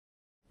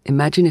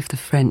Imagine if the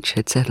French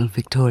had settled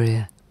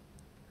Victoria.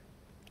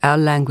 Our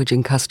language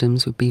and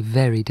customs would be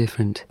very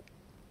different.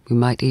 We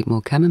might eat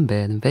more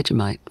camembert than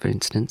Vegemite, for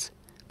instance.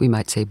 We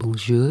might say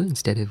bonjour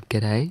instead of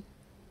g'day.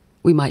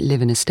 We might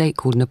live in a state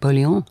called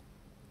Napoleon,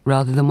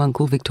 rather than one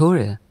called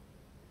Victoria.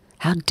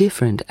 How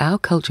different our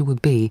culture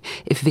would be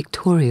if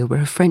Victoria were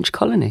a French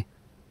colony.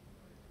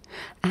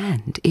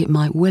 And it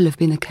might well have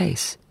been the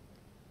case.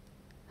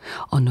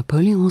 On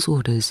Napoleon's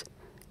orders,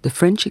 the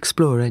French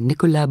explorer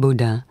Nicolas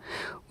Baudin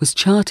was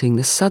charting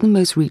the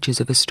southernmost reaches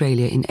of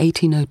Australia in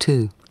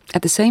 1802,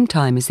 at the same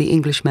time as the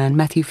Englishman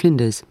Matthew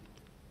Flinders.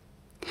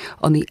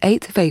 On the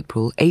 8th of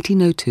April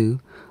 1802,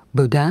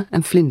 Baudin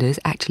and Flinders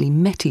actually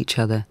met each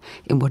other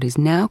in what is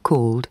now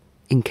called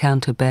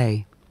Encounter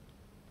Bay.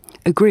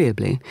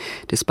 Agreeably,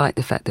 despite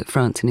the fact that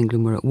France and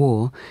England were at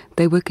war,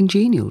 they were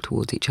congenial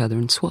towards each other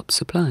and swapped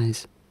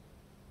supplies.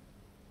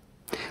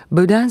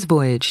 Baudin's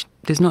voyage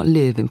does not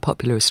live in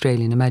popular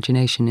Australian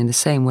imagination in the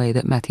same way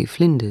that Matthew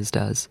Flinders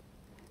does,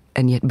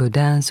 and yet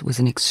Baudin's was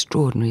an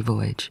extraordinary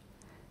voyage.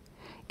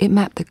 It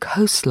mapped the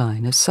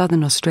coastline of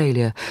southern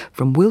Australia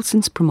from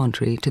Wilson's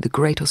Promontory to the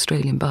Great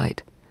Australian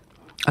Bight,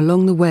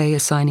 along the way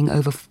assigning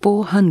over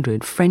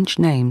 400 French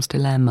names to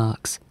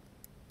landmarks.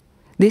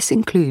 This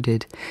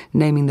included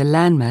naming the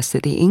landmass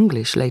that the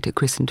English later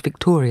christened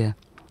Victoria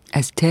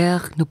as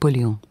Terre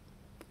Napoléon,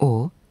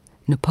 or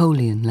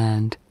Napoleon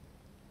Land.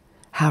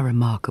 How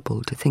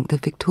remarkable to think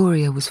that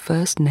Victoria was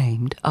first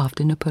named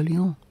after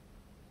Napoleon.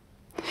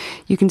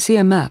 You can see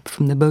a map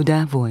from the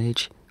Baudin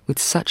voyage with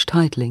such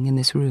titling in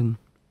this room.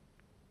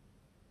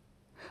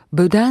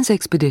 Baudin's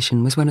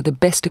expedition was one of the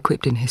best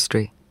equipped in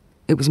history.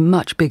 It was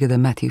much bigger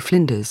than Matthew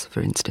Flinders,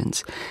 for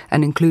instance,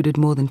 and included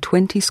more than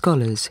 20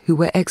 scholars who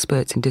were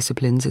experts in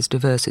disciplines as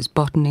diverse as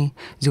botany,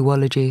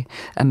 zoology,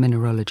 and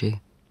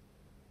mineralogy.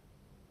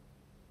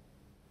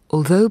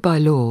 Although by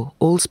law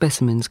all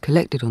specimens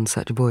collected on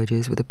such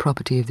voyages were the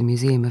property of the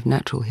Museum of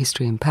Natural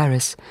History in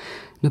Paris,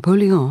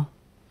 Napoleon,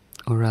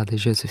 or rather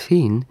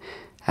Josephine,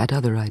 had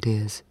other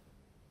ideas.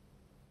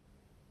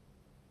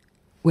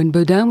 When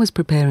Baudin was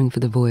preparing for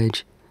the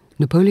voyage,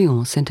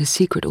 Napoleon sent a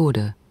secret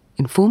order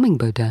informing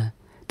Baudin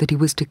that he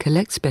was to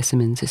collect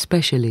specimens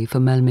especially for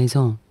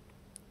Malmaison.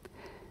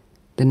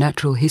 The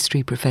natural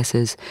history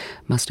professors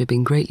must have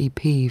been greatly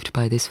peeved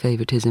by this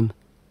favouritism,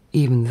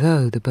 even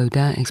though the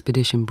Baudin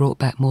expedition brought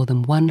back more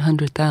than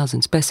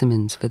 100,000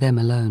 specimens for them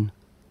alone.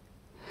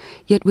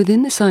 Yet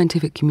within the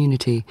scientific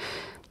community,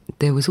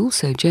 there was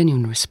also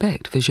genuine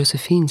respect for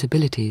Josephine's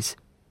abilities.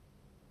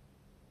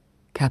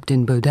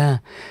 Captain Baudin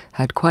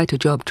had quite a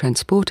job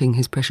transporting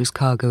his precious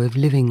cargo of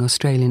living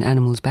Australian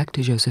animals back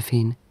to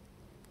Josephine.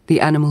 The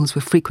animals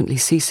were frequently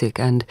seasick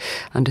and,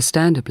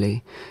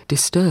 understandably,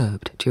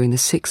 disturbed during the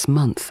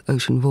 6-month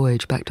ocean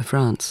voyage back to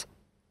France.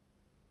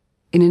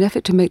 In an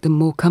effort to make them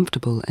more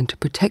comfortable and to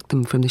protect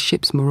them from the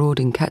ship's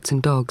marauding cats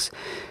and dogs,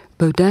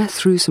 Baudin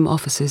threw some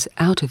officers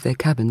out of their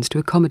cabins to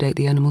accommodate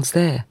the animals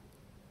there.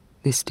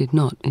 This did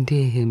not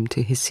endear him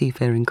to his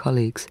seafaring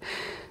colleagues.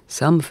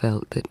 Some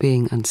felt that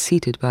being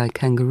unseated by a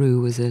kangaroo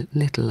was a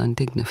little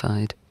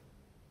undignified.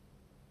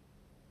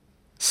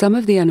 Some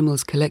of the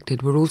animals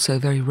collected were also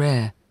very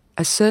rare,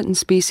 as certain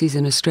species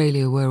in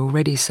Australia were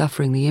already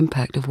suffering the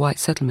impact of white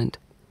settlement.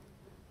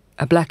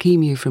 A black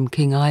emu from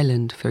King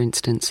Island, for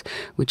instance,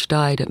 which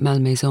died at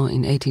Malmaison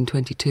in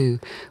 1822,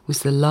 was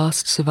the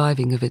last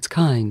surviving of its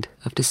kind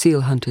after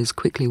seal hunters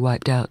quickly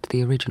wiped out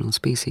the original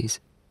species.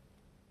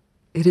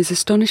 It is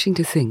astonishing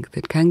to think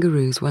that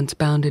kangaroos once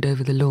bounded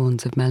over the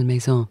lawns of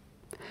Malmaison,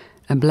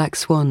 and black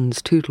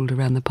swans tootled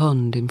around the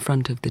pond in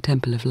front of the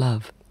Temple of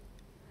Love.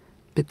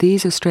 But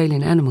these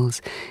Australian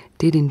animals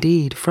did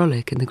indeed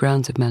frolic in the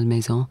grounds of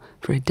Malmaison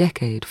for a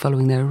decade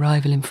following their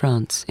arrival in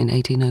France in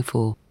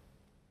 1804.